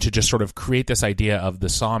to just sort of create this idea of the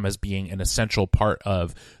som as being an essential part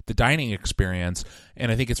of the dining experience. And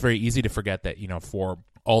I think it's very easy to forget that, you know, for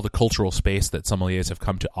all the cultural space that sommeliers have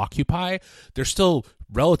come to occupy, there's still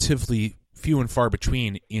relatively few and far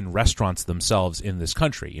between in restaurants themselves in this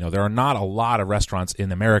country. You know, there are not a lot of restaurants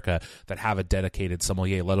in America that have a dedicated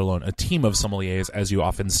sommelier, let alone a team of sommeliers, as you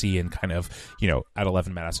often see in kind of, you know, at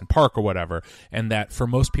 11 Madison Park or whatever. And that for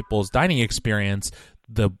most people's dining experience,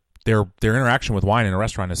 their interaction with wine in a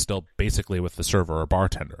restaurant is still basically with the server or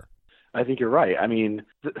bartender. I think you're right. I mean,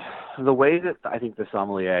 the way that I think the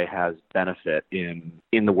sommelier has benefit in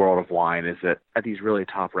the world of wine is that at these really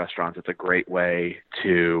top restaurants, it's a great way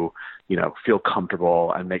to, you know, feel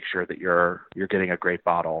comfortable and make sure that you're getting a great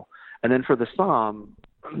bottle. And then for the som,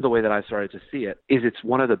 the way that I started to see it is it's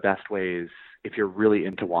one of the best ways, if you're really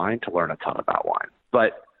into wine, to learn a ton about wine.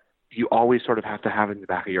 But you always sort of have to have in the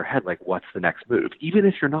back of your head, like, what's the next move? Even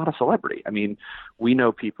if you're not a celebrity. I mean, we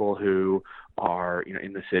know people who are, you know,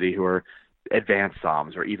 in the city who are advanced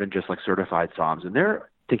somms or even just like certified somms, and they're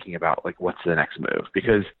thinking about like, what's the next move?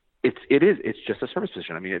 Because it's just a service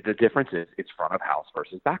position. I mean, the difference is it's front of house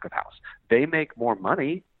versus back of house. They make more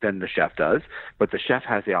money than the chef does, but the chef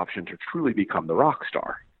has the option to truly become the rock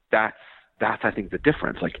star. That's I think the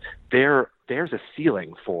difference. Like there's a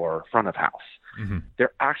ceiling for front of house. Mm-hmm.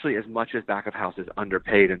 There actually, as much as back of house is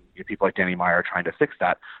underpaid, and you know, people like Danny Meyer are trying to fix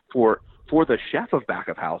that, for the chef of back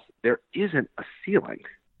of house, there isn't a ceiling.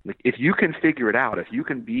 Like if you can figure it out, if you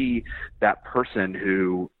can be that person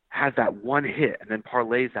who has that one hit and then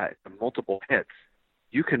parlays that into multiple hits,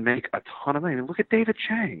 you can make a ton of money. I mean, look at David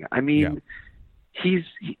Chang. I mean, he's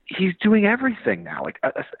doing everything now. Like,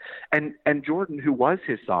 and Jordan, who was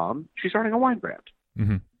his som, she's starting a wine brand,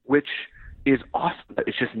 mm-hmm. which is awesome.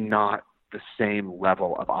 It's just not the same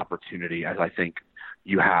level of opportunity as I think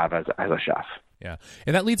you have as a chef. Yeah.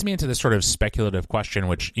 And that leads me into this sort of speculative question,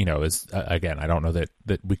 which, you know, is, again, I don't know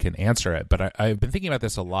that we can answer it, but I've been thinking about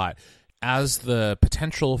this a lot. As the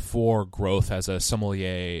potential for growth as a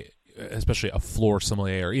sommelier, especially a floor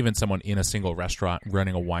sommelier, or even someone in a single restaurant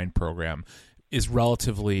running a wine program, is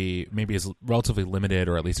relatively limited,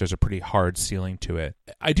 or at least there's a pretty hard ceiling to it.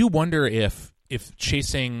 I do wonder if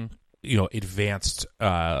chasing, you know, advanced,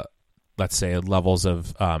 let's say, levels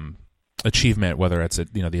of achievement, whether it's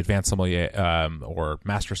the advanced sommelier or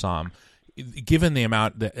master som, given the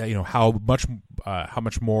amount that, you know, how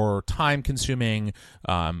much more time consuming,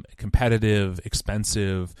 competitive,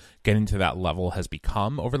 expensive getting to that level has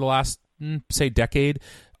become over the last, say, decade.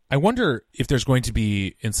 I wonder if there's going to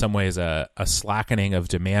be, in some ways, a slackening of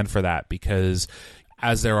demand for that, because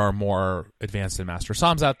as there are more advanced and master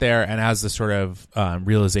somms out there, and as the sort of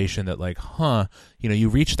realization that, like, you know, you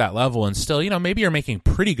reach that level and still, you know, maybe you're making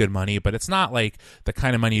pretty good money, but it's not like the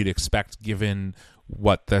kind of money you'd expect given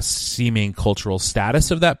what the seeming cultural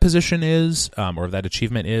status of that position is, or that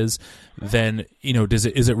achievement is, then, you know, is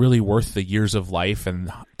it really worth the years of life and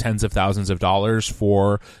tens of thousands of dollars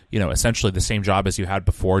for, you know, essentially the same job as you had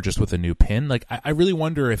before, just with a new pin? Like, I really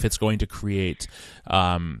wonder if it's going to create,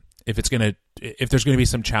 if there's going to be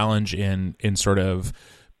some challenge in sort of,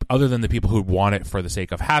 other than the people who want it for the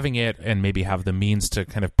sake of having it and maybe have the means to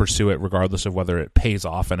kind of pursue it regardless of whether it pays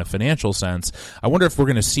off in a financial sense. I wonder if we're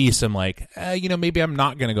going to see some, like, you know, maybe I'm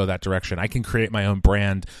not going to go that direction. I can create my own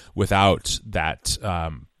brand without that,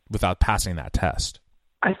 without passing that test.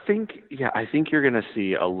 I think you're going to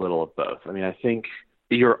see a little of both. I mean, I think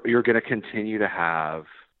you're going to continue to have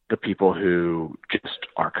the people who just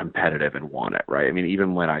are competitive and want it, right? I mean,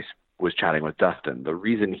 even when I was chatting with Dustin, the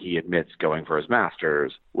reason he admits going for his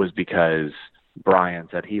master's was because Brian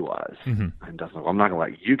said he was. Mm-hmm. And Dustin, well, I'm not going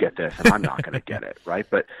to let you get this, and I'm not going to get it, right?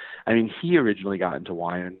 But, I mean, he originally got into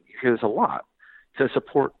wine, and you hear this a lot, to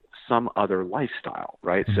support some other lifestyle,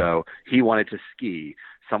 right? Mm-hmm. So he wanted to ski.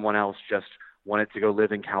 Someone else just wanted to go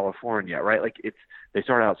live in California, right? Like, they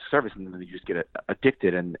start out service, and then you just get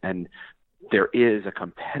addicted, and there is a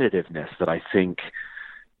competitiveness that I think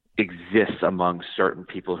exists among certain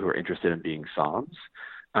people who are interested in being somms.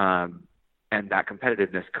 And that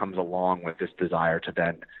competitiveness comes along with this desire to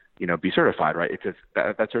then, you know, be certified, right? It's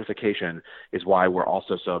that certification is why we're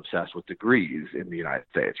also so obsessed with degrees in the United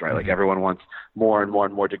States, right? Mm-hmm. Like everyone wants more and more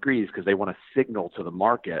and more degrees because they want to signal to the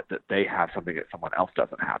market that they have something that someone else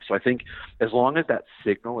doesn't have. So I think as long as that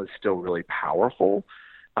signal is still really powerful,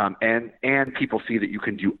 and people see that you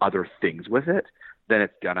can do other things with it, then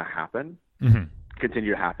it's going to happen. Mm-hmm.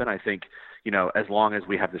 Continue to happen. I think, you know, as long as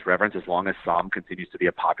we have this reverence, as long as Somm continues to be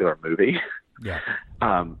a popular movie,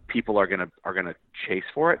 people are gonna chase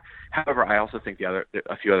for it. However, I also think a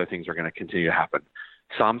few other things are going to continue to happen.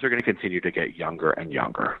 Somms are going to continue to get younger and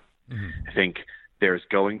younger. Mm-hmm. I think there's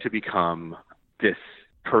going to become this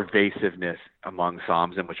pervasiveness among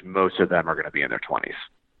Somms in which most of them are going to be in their 20s.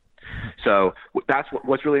 So that's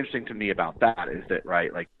what's really interesting to me about that is that,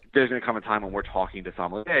 right, like there's going to come a time when we're talking to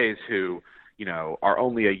sommeliers who, are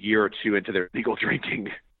only a year or two into their legal drinking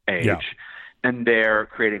age, Yeah. and they're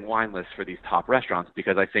creating wine lists for these top restaurants,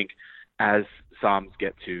 because I think as Soms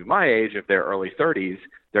get to my age, if they're early 30s,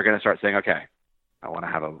 they're going to start saying, okay, I want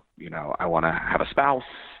to have a spouse.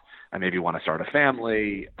 I maybe want to start a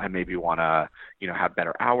family. I maybe want to, have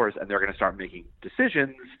better hours. And they're going to start making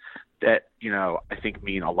decisions that, I think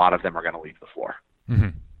mean a lot of them are going to leave the floor. Mm-hmm.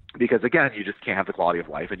 Because again, you just can't have the quality of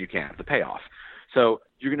life and you can't have the payoff. So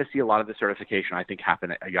you're going to see a lot of the certification, I think,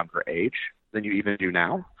 happen at a younger age than you even do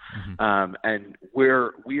now. Mm-hmm. And we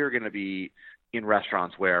are going to be in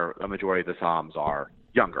restaurants where a majority of the Soms are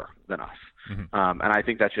younger than us. Mm-hmm. And I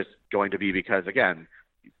think that's just going to be because, again,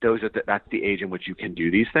 that's the age in which you can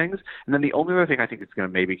do these things. And then the only other thing I think that's going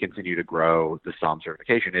to maybe continue to grow the Som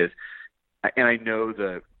certification is, and I know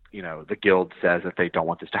the guild says that they don't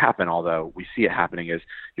want this to happen, although we see it happening, is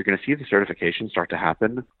you're going to see the certification start to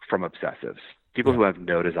happen from obsessives, people who have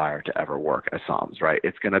no desire to ever work as Soms, right?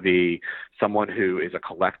 It's going to be someone who is a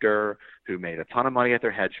collector who made a ton of money at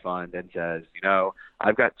their hedge fund and says,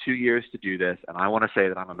 I've got 2 years to do this, and I want to say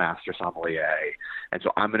that I'm a master sommelier, and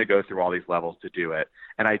so I'm going to go through all these levels to do it.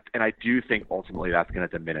 And I do think ultimately that's going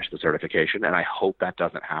to diminish the certification, and I hope that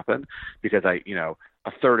doesn't happen, because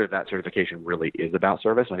a third of that certification really is about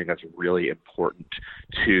service. I think that's really important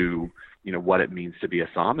to what it means to be a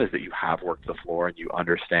Som, is that you have worked the floor and you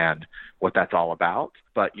understand what that's all about.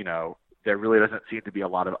 But there really doesn't seem to be a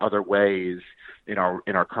lot of other ways in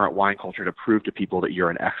our current wine culture to prove to people that you're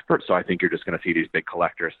an expert. So I think you're just going to see these big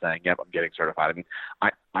collectors saying, "Yep, I'm getting certified." I mean,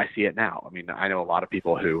 I see it now. I mean, I know a lot of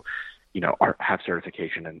people who have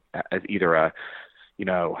certification and as either a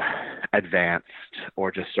advanced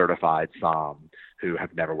or just certified Som, who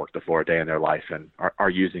have never worked the floor a day in their life and are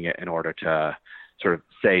using it in order to sort of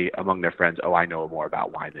say among their friends, "Oh, I know more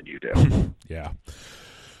about wine than you do." Yeah.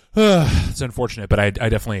 It's unfortunate, but I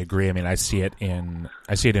definitely agree. I mean, I see it in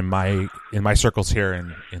my circles here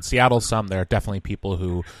in Seattle. There are definitely people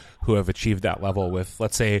who have achieved that level with,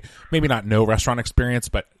 let's say, maybe not no restaurant experience,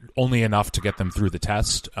 but only enough to get them through the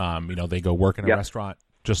test. They go work in a restaurant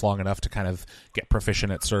just long enough to kind of get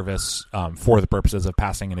proficient at service for the purposes of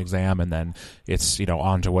passing an exam, and then it's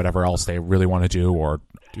on to whatever else they really want to do, or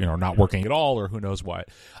not working at all, or who knows what.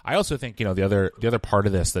 I also think the other part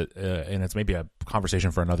of this that and it's maybe a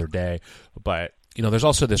conversation for another day, but there's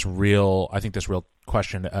also this real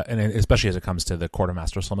question, and especially as it comes to the Court of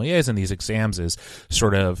Master Sommeliers and these exams, is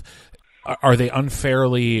sort of, are they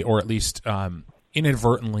unfairly or at least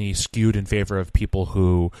inadvertently skewed in favor of people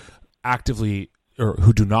who actively or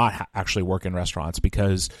who do not actually work in restaurants?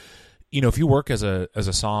 Because if you work as a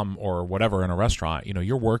Som or whatever in a restaurant,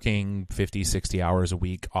 you're working 50, 60 hours a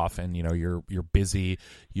week often. You're busy.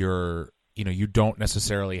 You don't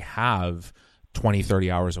necessarily have 20, 30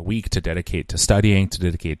 hours a week to dedicate to studying, to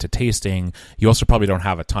dedicate to tasting. You also probably don't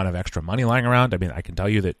have a ton of extra money lying around. I mean, I can tell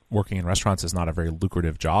you that working in restaurants is not a very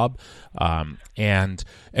lucrative job. And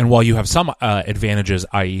while you have some advantages,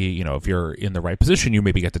 i.e., if you're in the right position, you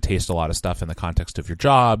maybe get to taste a lot of stuff in the context of your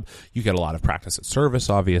job. You get a lot of practice at service,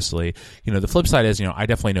 obviously. The flip side is, I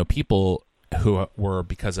definitely know people who were,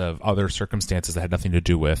 because of other circumstances that had nothing to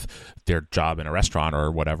do with their job in a restaurant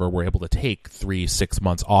or whatever, were able to take 3-6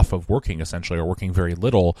 months off of working, essentially, or working very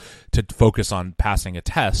little, to focus on passing a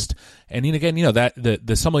test. And then again, that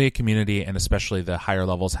the sommelier community, and especially the higher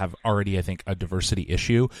levels, have already, I think, a diversity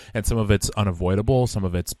issue, and some of it's unavoidable. Some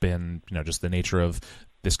of it's been, just the nature of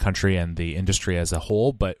this country and the industry as a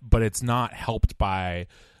whole, but it's not helped by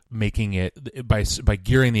making it by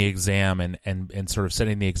gearing the exam and sort of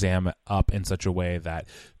setting the exam up in such a way that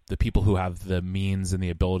the people who have the means and the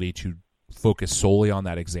ability to focus solely on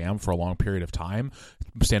that exam for a long period of time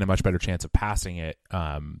stand a much better chance of passing it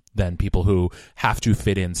than people who have to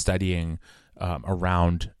fit in studying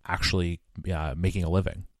around actually making a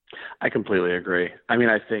living. I completely agree. I mean,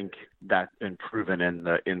 I think that's been proven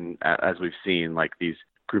in as we've seen, like these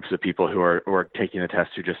groups of people who are taking the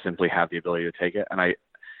test who just simply have the ability to take it. And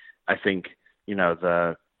I think,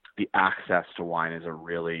 the access to wine is a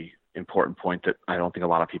really important point that I don't think a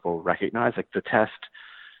lot of people recognize. Like, the test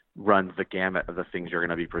runs the gamut of the things you're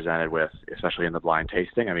going to be presented with, especially in the blind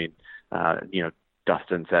tasting. I mean,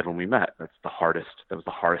 Dustin said when we met, that was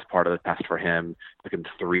the hardest part of the test for him. It took him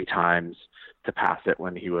 3 times to pass it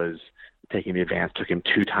when he was taking the advanced, took him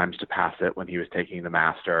 2 times to pass it when he was taking the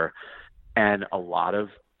master. And a lot of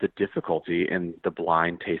the difficulty in the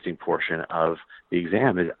blind tasting portion of the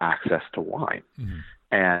exam is access to wine. Mm-hmm.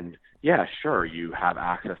 And yeah, sure, you have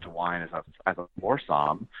access to wine as a floor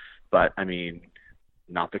Som, but I mean,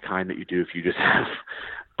 not the kind that you do if you just have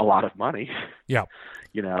a lot of money. Yeah.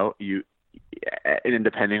 and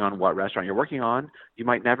depending on what restaurant you're working on, you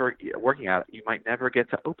might never get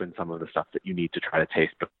to open some of the stuff that you need to try to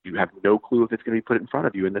taste, but you have no clue if it's going to be put in front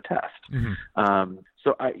of you in the test. Mm-hmm.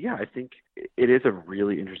 So I think it is a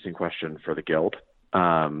really interesting question for the Guild.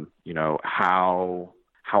 How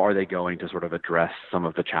are they going to sort of address some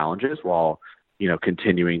of the challenges while,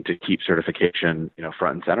 continuing to keep certification,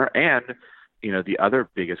 front and center? And, the other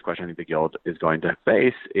biggest question I think the Guild is going to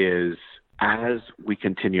face is, as we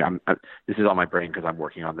continue, this is on my brain because I'm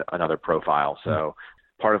working on another profile. So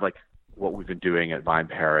part of like what we've been doing at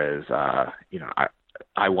VinePair is,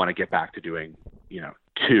 I want to get back to doing,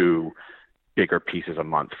 2 bigger pieces a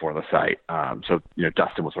month for the site. So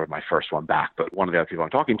Dustin was sort of my first one back, but one of the other people I'm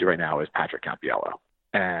talking to right now is Patrick Cappiello.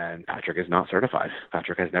 And Patrick is not certified.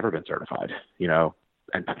 Patrick has never been certified,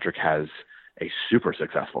 and Patrick has a super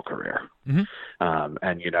successful career, and,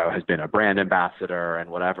 has been a brand ambassador and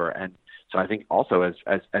whatever. And so I think also as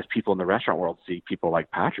people in the restaurant world see people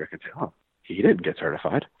like Patrick and say, oh, he didn't get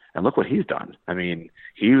certified, and look what he's done. I mean,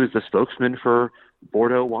 he was the spokesman for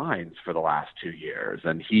Bordeaux wines for the last 2 years.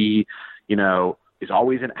 And he, is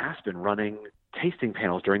always in Aspen running tasting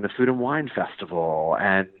panels during the Food and Wine Festival.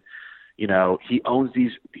 And, now he's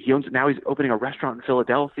opening a restaurant in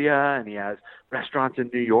Philadelphia, and he has restaurants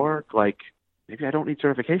in New York. Like, maybe I don't need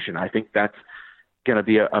certification. I think that's going to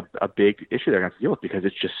be a big issue they're going to have to deal with because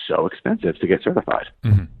it's just so expensive to get certified.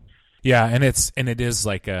 Mm-hmm. Yeah, and it is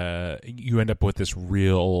like you end up with this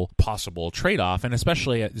real possible trade-off, and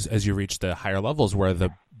especially as you reach the higher levels where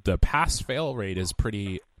the pass-fail rate is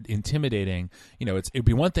pretty intimidating. It'd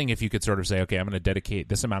be one thing if you could sort of say, okay, I'm going to dedicate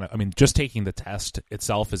this amount of, just taking the test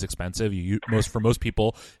itself is expensive. For most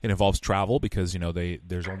people, it involves travel because,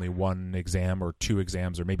 there's only 1 exam or 2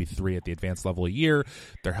 exams or maybe 3 at the advanced level a year.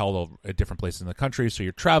 They're held at different places in the country. So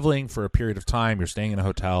you're traveling for a period of time. You're staying in a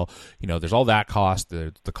hotel. There's all that cost,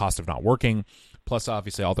 the cost of not working, plus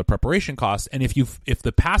obviously all the preparation costs. And if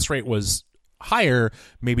the pass rate was higher,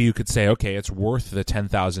 maybe you could say, okay, it's worth the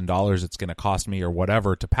 $10,000 it's going to cost me or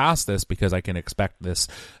whatever to pass this because I can expect this,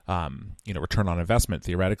 return on investment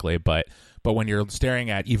theoretically. But when you're staring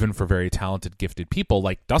at, even for very talented, gifted people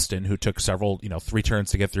like Dustin, who took several, 3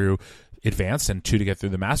 turns to get through advanced and 2 to get through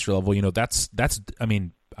the master level, that's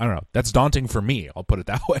I don't know, that's daunting for me. I'll put it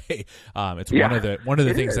that way. It's one of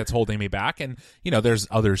the things that's holding me back, and there's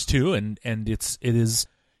others too, and it is.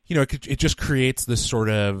 It just creates this sort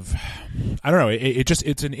of, I don't know.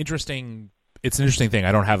 It's an interesting thing.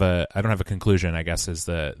 I don't have a conclusion, I guess, is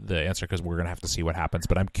the answer, because we're gonna have to see what happens.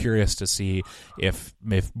 But I'm curious to see if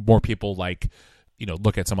more people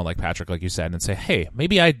look at someone like Patrick, like you said, and say, hey,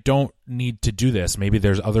 maybe I don't need to do this. Maybe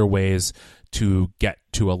there's other ways to get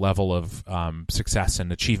to a level of success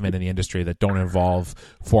and achievement in the industry that don't involve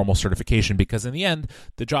formal certification. Because in the end,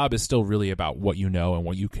 the job is still really about what you know and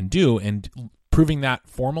what you can do, and proving that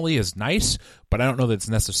formally is nice, but I don't know that it's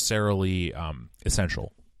necessarily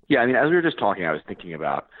essential. Yeah, as we were just talking, I was thinking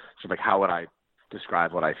about sort of like how would I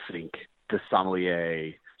describe what I think the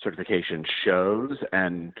sommelier certification shows,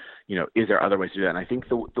 and is there other ways to do that? And I think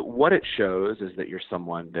what it shows is that you're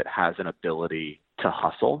someone that has an ability to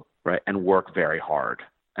hustle, right, and work very hard.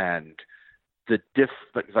 And the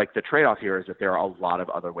trade-off here is that there are a lot of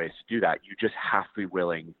other ways to do that. You just have to be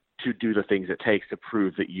willing to do the things it takes to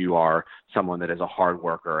prove that you are someone that is a hard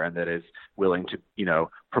worker and that is willing to,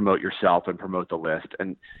 promote yourself and promote the list.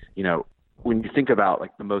 And, when you think about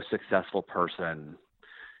like the most successful person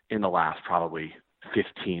in the last probably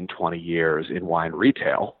 15, 20 years in wine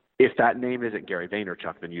retail, if that name isn't Gary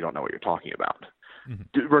Vaynerchuk, then you don't know what you're talking about,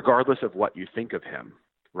 regardless of what you think of him,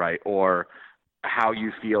 right? Or how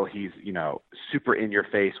you feel he's, super in your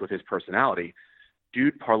face with his personality.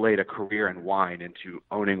 Dude parlayed a career in wine into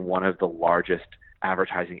owning one of the largest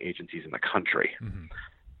advertising agencies in the country.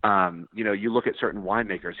 You look at certain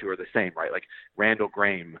winemakers who are the same, right? Like Randall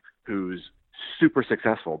Graham, who's super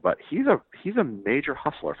successful, but he's a major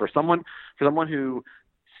hustler. For someone who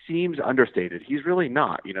seems understated, he's really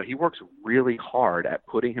not. He works really hard at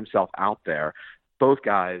putting himself out there. Both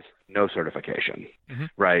guys, no certification,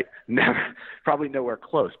 right? Probably nowhere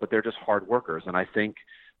close, but they're just hard workers. And I think,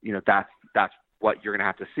 that's what you're going to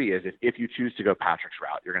have to see is if you choose to go Patrick's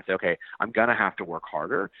route, you're going to say, okay, I'm going to have to work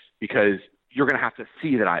harder, because you're going to have to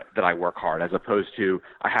see that I work hard, as opposed to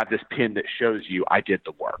I have this pin that shows you I did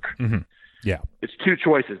the work. Yeah. It's 2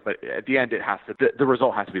 choices, but at the end the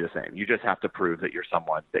result has to be the same. You just have to prove that you're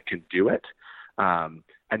someone that can do it, and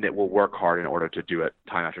that will work hard in order to do it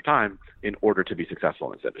time after time in order to be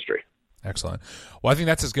successful in this industry. Excellent. Well, I think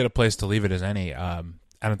that's as good a place to leave it as any.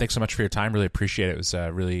 Adam, thanks so much for your time. Really appreciate it. It was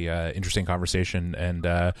a really interesting conversation, and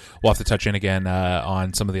we'll have to touch in again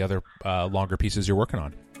on some of the other longer pieces you're working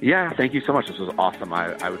on. Yeah, thank you so much. This was awesome.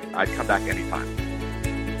 I'd come back anytime.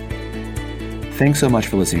 Thanks so much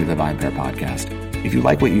for listening to the VinePair podcast. If you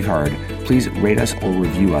like what you've heard, please rate us or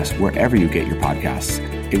review us wherever you get your podcasts.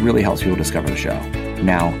 It really helps people discover the show.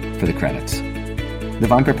 Now for the credits. The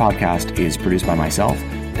VinePair podcast is produced by myself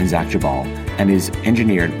and Zach Geballe and is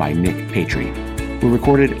engineered by Nick Patry. We're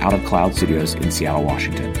recorded out of Cloud Studios in Seattle,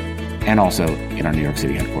 Washington, and also in our New York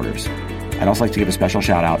City headquarters. I'd also like to give a special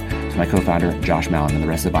shout out to my co-founder, Josh Malin, and the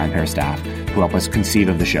rest of the VinePair staff who help us conceive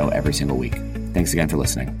of the show every single week. Thanks again for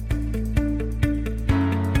listening.